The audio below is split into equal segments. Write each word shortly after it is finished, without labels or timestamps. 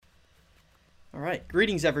All right.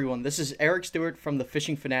 Greetings, everyone. This is Eric Stewart from the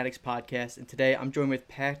Fishing Fanatics podcast, and today I'm joined with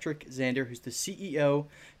Patrik Zander, who's the CEO,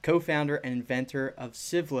 co-founder, and inventor of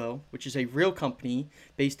Svivlo, which is a real company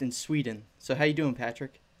based in Sweden. So, how you doing,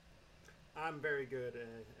 Patrik? I'm very good,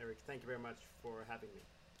 Eric. Thank you very much for having me.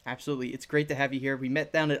 Absolutely. It's great to have you here. We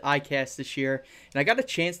met down at ICAST this year, and I got a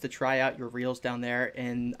chance to try out your reels down there,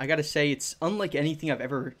 and I got to say, it's unlike anything I've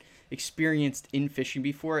ever experienced in fishing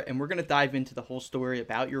before, and we're going to dive into the whole story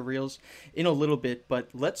about your reels in a little bit, but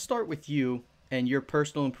let's start with you and your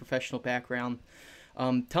personal and professional background.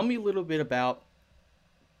 Tell me a little bit about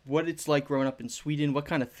what it's like growing up in Sweden, what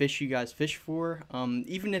kind of fish you guys fish for.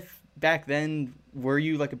 Even if back then, were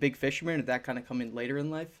you like a big fisherman, or did that kind of come in later in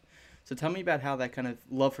life? So tell me about how that kind of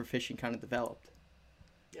love for fishing kind of developed.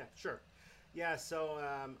 Yeah, sure. Yeah, so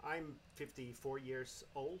I'm 54 years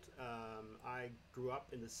old. I grew up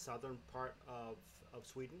in the southern part of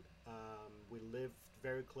Sweden. We lived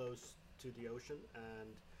very close to the ocean, and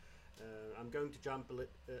I'm going to jump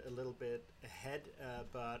a little bit ahead,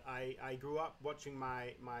 but I grew up watching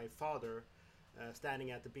my father standing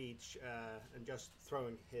at the beach and just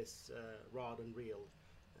throwing his rod and reel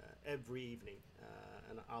every evening.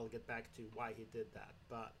 And I'll get back to why he did that.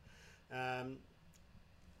 But um,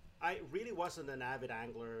 I really wasn't an avid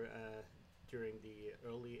angler during the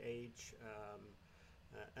early age,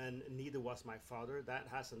 and neither was my father. That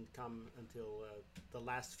hasn't come until the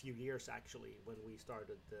last few years, actually, when we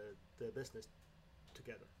started the business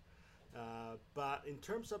together. But in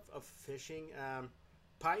terms of fishing,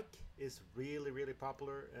 pike is really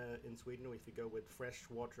popular in Sweden if you go with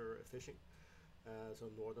freshwater fishing. So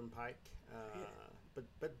northern pike,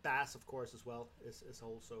 but bass, of course, as well is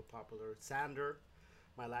also popular. Zander,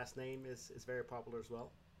 my last name, is very popular as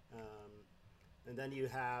well. Um, and then you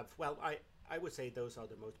have, well, I would say those are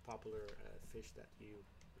the most popular fish that you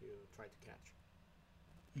try to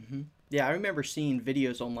catch. Yeah, I remember seeing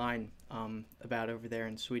videos online about over there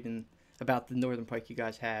in Sweden about the northern pike you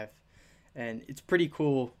guys have, and it's pretty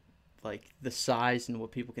cool, like the size and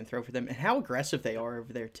what people can throw for them, and how aggressive they Yeah, are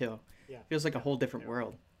over there too. yeah, Feels like a yeah, whole different they're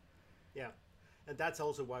world. yeah, and that's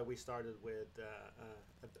also why we started with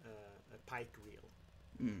a pike reel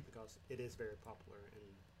Mm, because it is very popular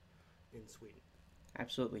in Sweden.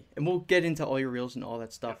 absolutely, and we'll get into all your reels and all that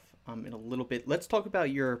Yeah. stuff in a little bit. Let's talk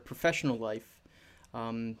about your professional life.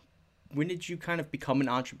 Um, when did you kind of become an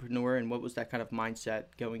entrepreneur, and what was that kind of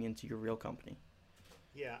mindset going into your reel company?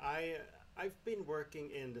 Yeah, I've been working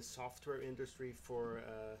in the software industry for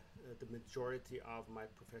the majority of my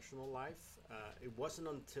professional life. It wasn't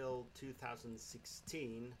until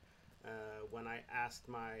 2016 when I asked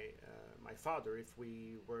my father if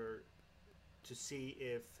we were to see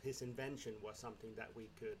if his invention was something that we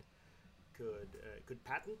could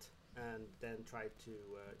patent and then try to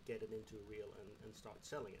get it into a reel and start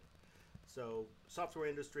selling it. So, software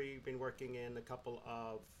industry, been working in a couple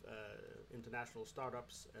of international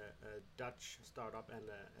startups, a Dutch startup and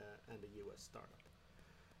a US startup.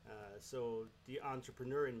 So, the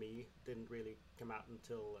entrepreneur in me didn't really come out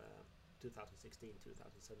until 2016,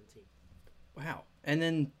 2017. Wow. And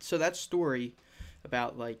then, so that story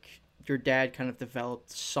about like your dad kind of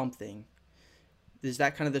developed something. Is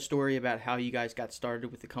that kind of the story about how you guys got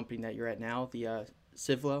started with the company that you're at now, the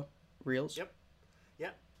Civlo Reels? Yep, yeah,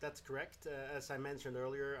 that's correct. As I mentioned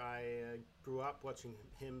earlier, I grew up watching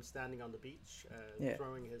him standing on the beach, Yeah.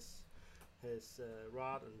 throwing his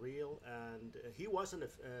rod and reel, and he wasn't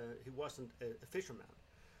a fisherman.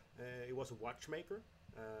 He was a watchmaker,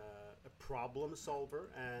 a problem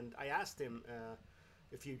solver, and I asked him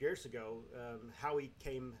a few years ago how he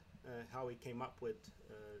came up with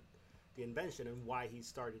the invention and why he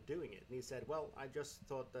started doing it. And he said, "Well, I just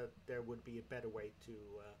thought that there would be a better way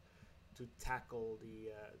to tackle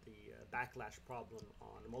the backlash problem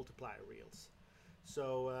on multiplier reels."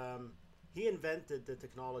 So he invented the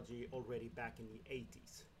technology already back in the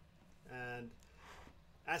 80s. And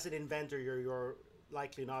as an inventor, you're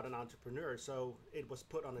likely not an entrepreneur. So it was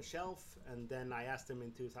put on a shelf. And then I asked him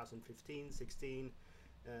in 2015, 16,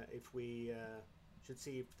 if we should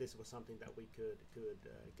see if this was something that we could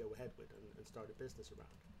go ahead with and start a business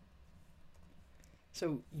around.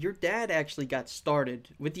 So your dad actually got started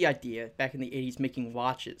with the idea back in the 80s making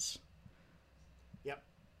watches. Yep.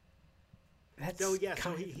 So That's yeah, so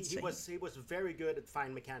kind of insane. he was very good at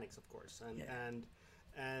fine mechanics, of course, Yeah. and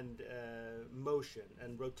motion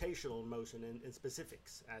and rotational motion in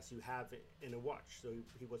specifics as you have in a watch. So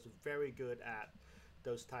he was very good at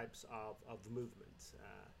those types of movements.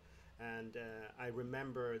 And I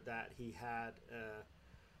remember that he had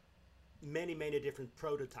many different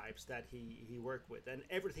prototypes that he worked with, and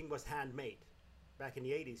everything was handmade back in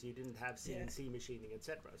the 80s, you didn't have Yeah. CNC machining,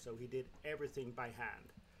 etc. So he did everything by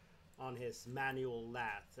hand on his manual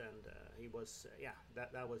lathe, and he was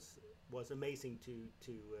that was amazing to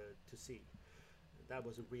see. That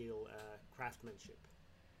was a real craftsmanship.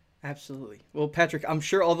 Absolutely. Well, Patrick, I'm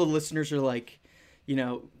sure all the listeners are like,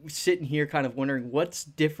 sitting here kind of wondering what's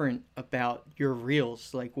different about your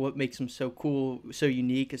reels. Like, what makes them so cool, so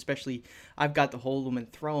unique? Especially, I've got to hold them and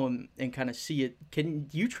throw them and kind of see it. Can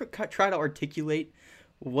you try to articulate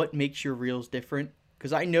what makes your reels different?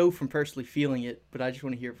 Because I know from personally feeling it, but I just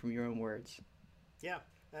want to hear it from your own words. Yeah,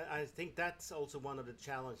 I think that's also one of the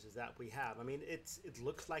challenges that we have. I mean, it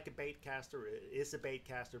looks like a bait caster. It is a bait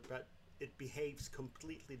caster, but it behaves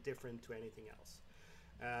completely different to anything else.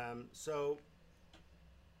 So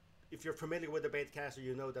if you're familiar with the bait caster,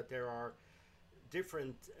 you know that there are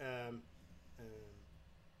different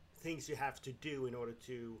things you have to do in order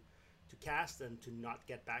to cast and to not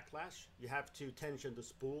get backlash. You have to tension the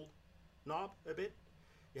spool knob a bit.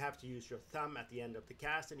 You have to use your thumb at the end of the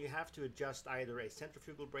cast, and you have to adjust either a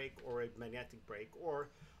centrifugal brake or a magnetic brake, or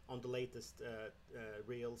on the latest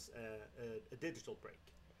reels, a digital brake.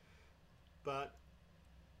 But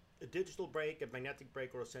a digital brake, a magnetic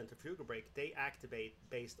brake, or a centrifugal brake, they activate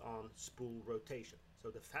based on spool rotation. So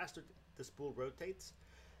the faster the spool rotates,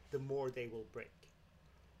 the more they will break.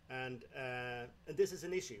 And this is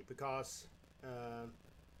an issue because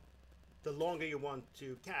the longer you want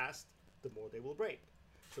to cast, the more they will break.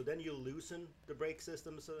 So then you loosen the brake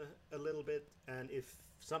systems a little bit, and if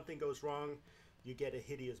something goes wrong, you get a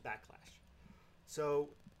hideous backlash. So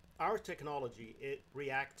our technology, it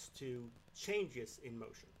reacts to changes in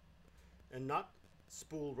motion and not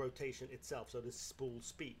spool rotation itself, so the spool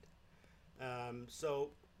speed.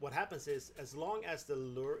 So what happens is, as long as the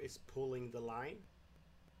lure is pulling the line,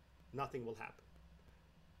 nothing will happen.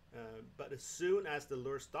 But as soon as the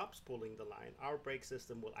lure stops pulling the line, our brake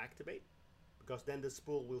system will activate, because then the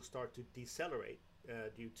spool will start to decelerate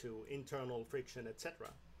due to internal friction, etc.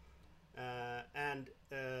 And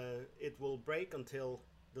it will break until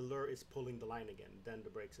the lure is pulling the line again. Then the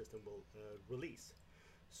brake system will release.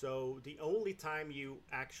 So the only time you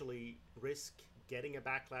actually risk getting a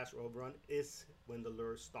backlash or overrun is when the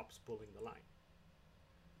lure stops pulling the line.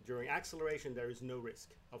 During acceleration, there is no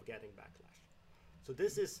risk of getting backlash. So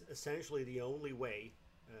this is essentially the only way,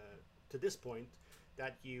 to this point,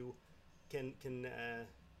 that you can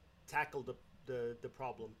tackle the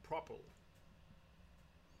problem properly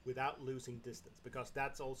without losing distance, because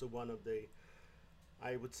that's also one of the,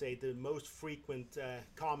 I would say, the most frequent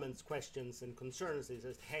comments, questions, and concerns is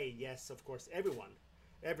that, hey, yes, of course,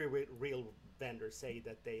 every reel vendor say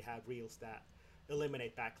that they have reels that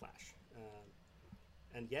eliminate backlash.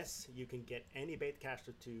 And yes, you can get any bait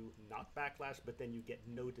caster to not backlash, but then you get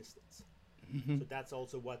no distance. Mm-hmm. So that's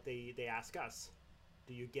also what they ask us.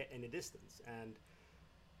 Do you get any distance? And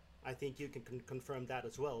I think you can confirm that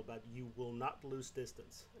as well, but you will not lose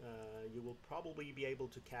distance. You will probably be able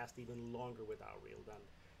to cast even longer with our reel than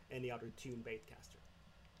any other tune bait caster.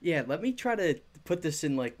 Yeah, let me try to put this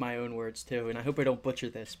in like my own words too, and I hope I don't butcher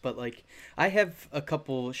this, but like I have a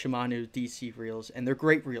couple Shimano DC reels, and they're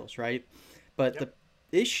great reels, right? But Yep.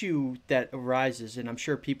 the issue that arises, and I'm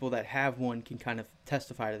sure people that have one can kind of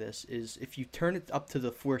testify to this, is if you turn it up to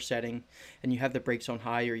the 4 setting and you have the brakes on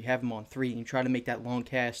high, or you have them on 3, and you try to make that long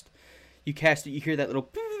cast, you cast it, you hear that little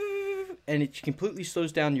and it completely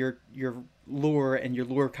slows down your lure, and your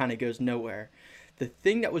lure kind of goes nowhere. The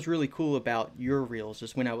thing that was really cool about your reels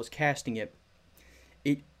is when I was casting it,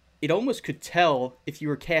 it almost could tell if you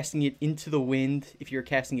were casting it into the wind, if you were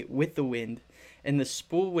casting it with the wind, and the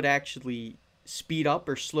spool would actually speed up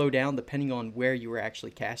or slow down depending on where you were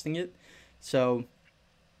actually casting it. So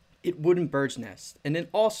it wouldn't bird's nest. And then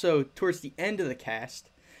also towards the end of the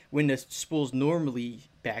cast, when the spool's normally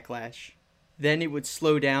backlash, then it would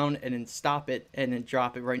slow down and then stop it and then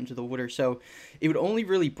drop it right into the water. So it would only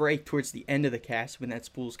really break towards the end of the cast when that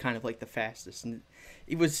spool's kind of like the fastest. And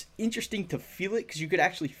it was interesting to feel it because you could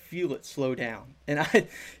actually feel it slow down. And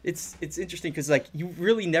it's interesting because like you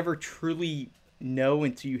really never truly know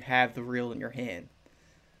until you have the reel in your hand.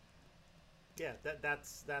 Yeah,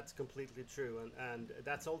 that's completely true, and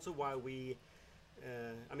that's also why we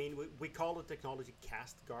call the technology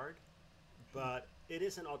cast guard, but it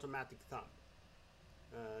is an automatic thumb.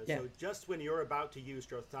 Yeah. So just when you're about to use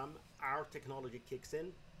your thumb, our technology kicks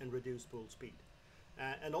in and reduce spool speed.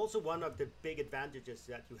 And also one of the big advantages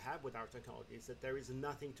that you have with our technology is that there is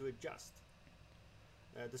nothing to adjust.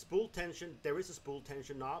 The spool tension, there is a spool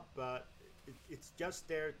tension knob, but it's just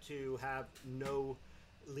there to have no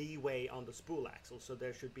leeway on the spool axle, so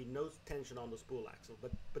there should be no tension on the spool axle,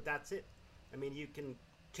 but that's it. I mean, you can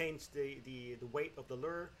change the weight of the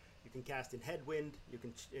lure. You can cast in headwind. You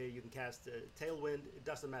can cast tailwind. It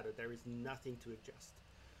doesn't matter. There is nothing to adjust.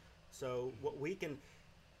 So what we can,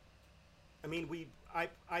 I mean,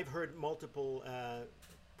 I've heard multiple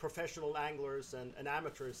professional anglers and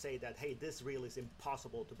amateurs say that, hey, this reel is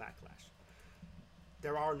impossible to backlash.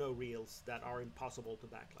 There are no reels that are impossible to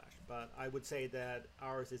backlash, but I would say that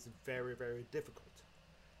ours is very, very difficult.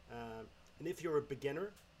 And if you're a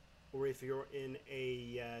beginner, or if you're in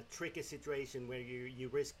a tricky situation where you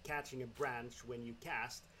risk catching a branch when you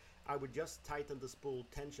cast, I would just tighten the spool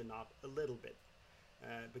tension up a little bit.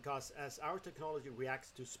 Because as our technology reacts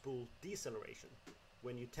to spool deceleration,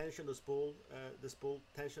 when you tension the spool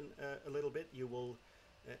tension a little bit, you will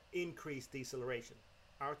increase deceleration.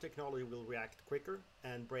 Our technology will react quicker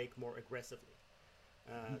and break more aggressively.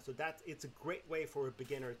 So it's a great way for a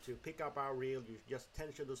beginner to pick up our reel. You just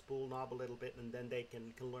tension the spool knob a little bit, and then they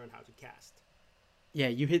can learn how to cast. Yeah,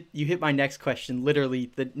 you hit my next question,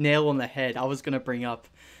 literally the nail on the head. I was gonna bring up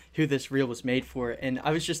who this reel was made for, and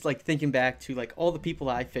I was just like thinking back to like all the people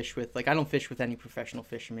that I fish with. Like I don't fish with any professional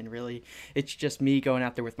fishermen really. It's just me going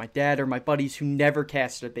out there with my dad or my buddies who never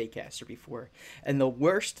casted a bait caster before. And the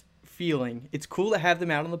worst feeling, it's cool to have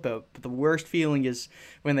them out on the boat, but the worst feeling is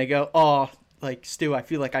when they go, oh, like, Stu, I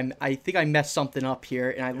feel like I think I messed something up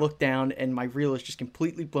here, and I look down and my reel is just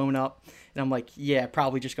completely blown up, and I'm like, yeah,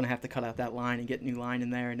 probably just gonna have to cut out that line and get a new line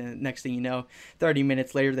in there. And then next thing you know, 30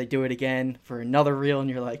 minutes later they do it again for another reel, and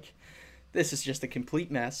you're like, this is just a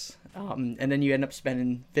complete mess. And then you end up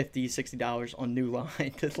spending $50-$60 on new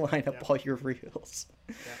line to line up all your reels.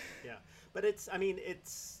 Yeah. But it's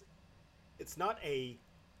not a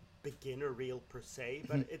beginner reel per se,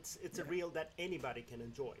 but it's a reel that anybody can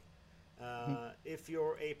enjoy. If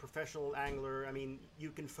you're a professional angler, I mean,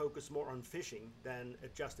 you can focus more on fishing than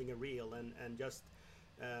adjusting a reel and just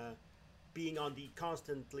being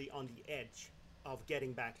constantly on the edge of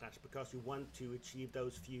getting backlash, because you want to achieve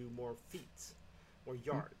those few more feet or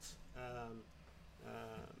yards.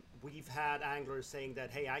 We've had anglers saying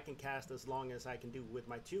that, hey, I can cast as long as I can do with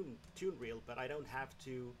my tune reel, but I don't have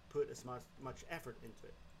to put as much effort into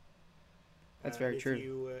it. That's very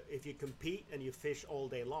true. If you compete and you fish all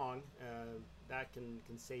day long, that can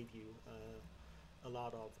save you a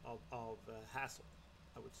lot of hassle,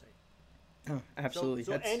 I would say. Oh, absolutely.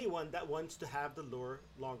 So anyone that wants to have the lure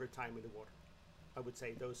longer time in the water, I would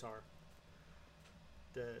say those are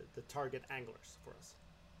the target anglers for us.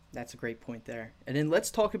 That's a great point there. And then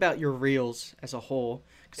let's talk about your reels as a whole,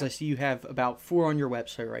 because I see you have about 4 on your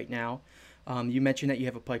website right now. You mentioned that you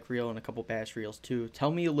have a pike reel and a couple bass reels too.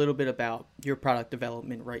 Tell me a little bit about your product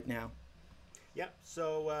development right now. Yeah,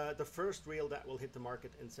 so the first reel that will hit the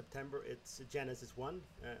market in September, it's Genesis 1,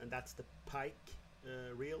 and that's the pike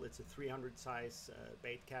reel. It's a 300 size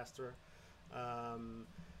bait caster. On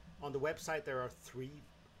the website there are 3.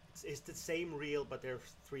 It's the same reel, but there are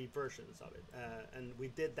 3 versions of it, and we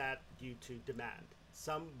did that due to demand.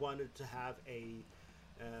 Some wanted to have a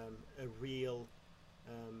reel,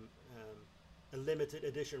 a limited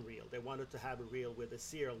edition reel. They wanted to have a reel with a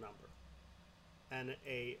serial number and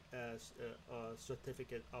a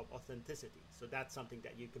certificate of authenticity. So that's something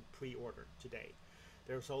that you can pre-order today.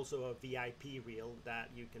 There's also a VIP reel that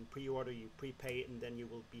you can pre-order. You prepay it, and then you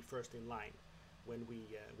will be first in line when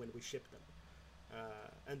we ship them.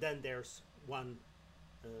 And then there's one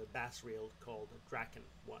bass reel called Draken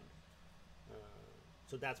 1.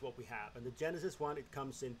 So that's what we have. And the Genesis 1, it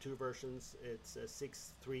comes in 2 versions. It's a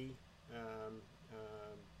 6:3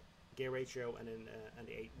 gear ratio, and then an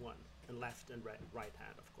 8:1, and left and right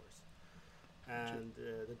hand, of course. And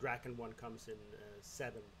the Draken 1 comes in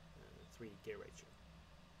 7:3 gear ratio.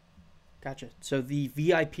 Gotcha. So the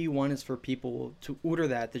VIP one is for people to order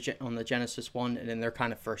that on the Genesis 1, and then they're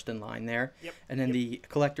kind of first in line there. Yep. And then the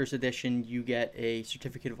collector's edition, you get a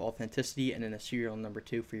certificate of authenticity and then a serial number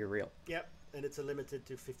 2 for your reel. Yep. And it's limited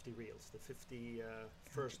to 50 reels. The 50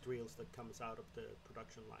 first reels that comes out of the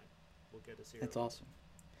production line will get a serial. That's awesome.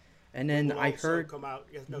 And then I heard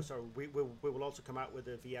we will also come out with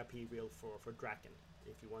a VIP reel for Draken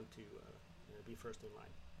if you want to be first in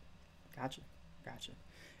line. Gotcha.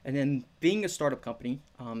 And then being a startup company,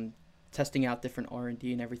 testing out different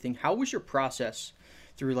R&D and everything, how was your process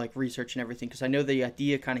through like research and everything? Because I know the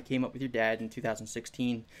idea kind of came up with your dad in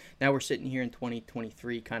 2016. Now we're sitting here in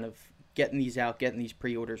 2023 kind of getting these out, getting these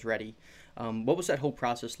pre-orders ready. What was that whole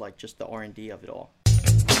process like, just the R&D of it all?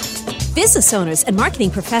 Business owners and marketing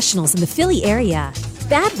professionals in the Philly area,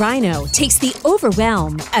 Bad Rhino takes the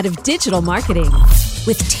overwhelm out of digital marketing.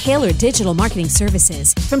 With tailored digital marketing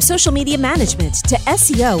services, from social media management to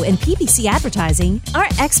SEO and PPC advertising, our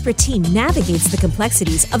expert team navigates the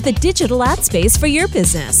complexities of the digital ad space for your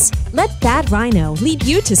business. Let Bad Rhino lead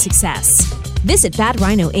you to success. Visit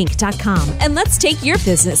badrhinoinc.com and let's take your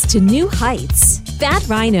business to new heights. Bad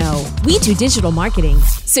Rhino. We do digital marketing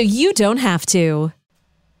so you don't have to.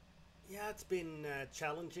 Yeah, it's been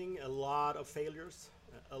challenging. A lot of failures.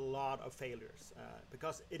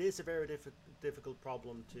 Because it is a very difficult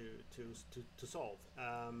problem to solve.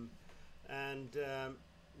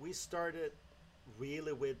 We started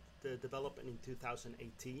really with the development in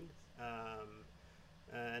 2018.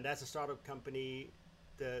 And as a startup company,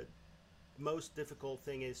 the most difficult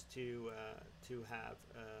thing is to have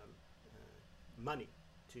money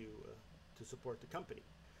to support the company.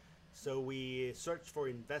 So we searched for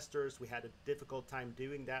investors. We had a difficult time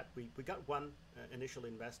doing that. We got one initial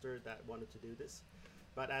investor that wanted to do this.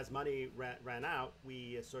 But as money ran out,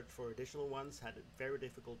 we searched for additional ones, had a very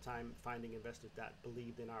difficult time finding investors that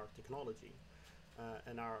believed in our technology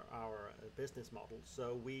and our business model.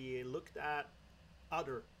 So we looked at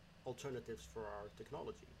other alternatives for our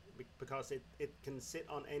technology because it can sit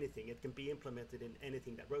on anything. It can be implemented in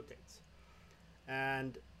anything that rotates.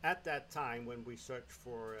 And at that time, when we searched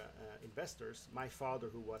for investors, my father,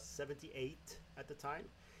 who was 78 at the time,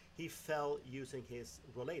 he fell using his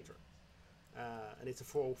rollator. And it's a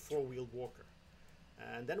four-wheeled walker.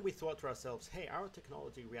 And then we thought to ourselves, hey, our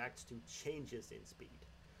technology reacts to changes in speed.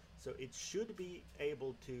 So it should be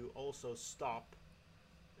able to also stop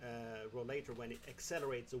rollator when it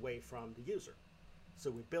accelerates away from the user. So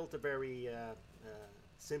we built a very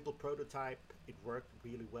simple prototype. It worked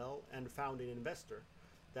really well, and found an investor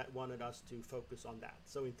that wanted us to focus on that.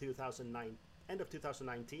 So in end of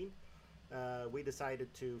 2019, we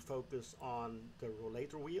decided to focus on the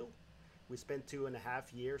rollator wheel. We spent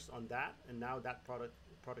 2.5 years on that, and now that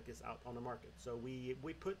product is out on the market. So we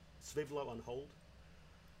put Svivlo on hold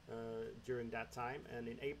during that time, and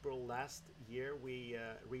in April last year we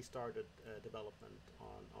restarted development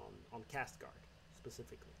on CastGuard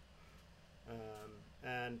specifically.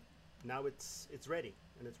 And now it's ready,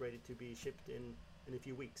 and it's ready to be shipped in a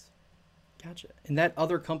few weeks. Gotcha. And that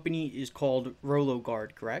other company is called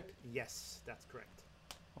RoloGuard, correct? Yes, that's correct.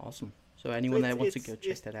 Awesome. So anyone that wants to go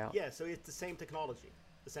check that out. Yeah, so it's the same technology,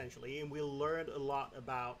 essentially. And we learned a lot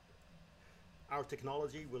about our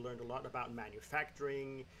technology. We learned a lot about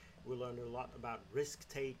manufacturing. We learned a lot about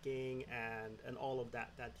risk-taking and all of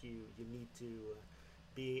that you need to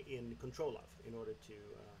be in control of in order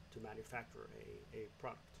to manufacture a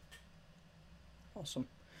product. Awesome.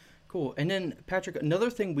 Cool. And then, Patrik, another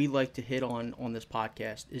thing we like to hit on this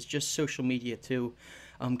podcast is just social media too,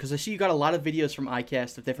 because I see you got a lot of videos from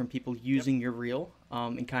iCast of different people using your reel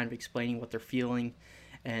and kind of explaining what they're feeling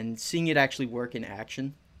and seeing it actually work in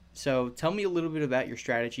action. So tell me a little bit about your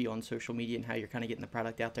strategy on social media and how you're kind of getting the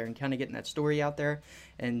product out there and kind of getting that story out there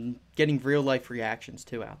and getting real life reactions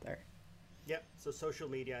too out there. Yep. So social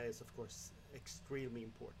media is, of course, extremely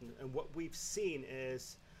important. And what we've seen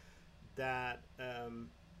is that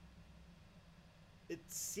it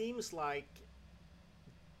seems like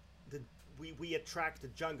we attract the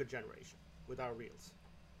younger generation with our reels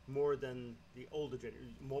more than the older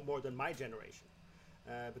generation, more than my generation.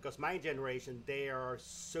 Because my generation, they are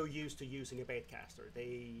so used to using a baitcaster.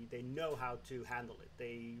 They know how to handle it.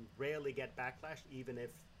 They rarely get backlash, even if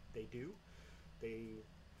they do. They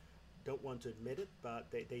don't want to admit it, but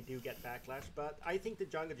they do get backlash. But I think the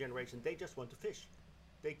younger generation, they just want to fish.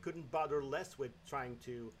 They couldn't bother less with trying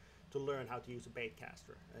to learn how to use a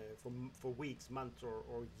baitcaster for weeks, months,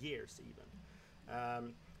 or years even.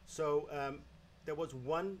 There was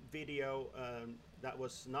one video that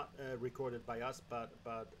was not recorded by us, but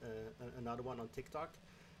another one on TikTok.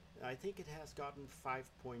 I think it has gotten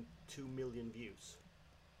 5.2 million views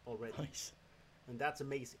already. Nice. And that's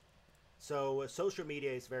amazing. So social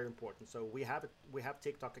media is very important. So we have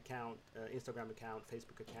TikTok account, Instagram account,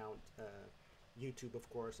 Facebook account, YouTube, of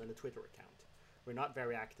course, and a Twitter account. We're not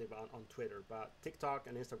very active on Twitter, but TikTok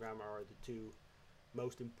and Instagram are the two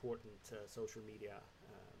most important social media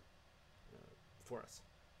for us.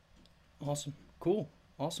 Awesome. Cool.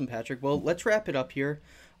 Awesome, Patrik. Well, let's wrap it up here.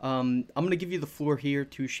 I'm going to give you the floor here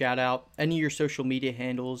to shout out any of your social media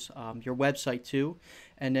handles, your website too,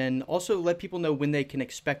 and then also let people know when they can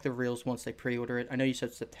expect the reels once they pre-order it. I know you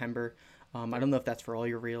said September. I don't know if that's for all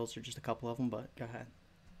your reels or just a couple of them, but go ahead.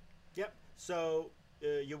 Yep. So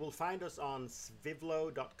you will find us on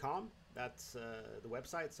svivlo.com. That's the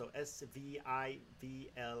website. So svivlo.com.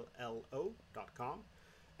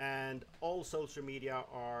 And all social media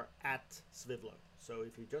are at Svivlo. So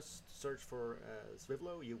if you just search for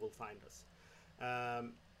Svivlo, you will find us.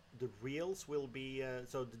 The reels will be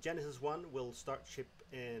so the Genesis one will start ship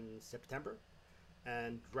in September,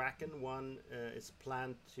 and Draken one is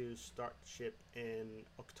planned to start ship in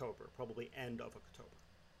October, probably end of October.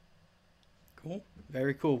 Cool.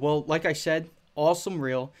 Very cool. Well, like I said, awesome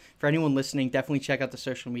reel. For anyone listening, definitely check out the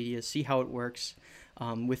social media, see how it works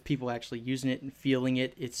with people actually using it and feeling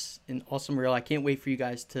it. It's an awesome reel. I can't wait for you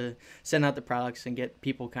guys to send out the products and get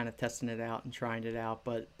people kind of testing it out and trying it out.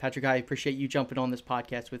 But Patrik, I appreciate you jumping on this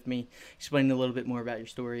podcast with me, explaining a little bit more about your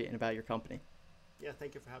story and about your company. Yeah,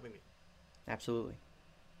 thank you for having me. Absolutely.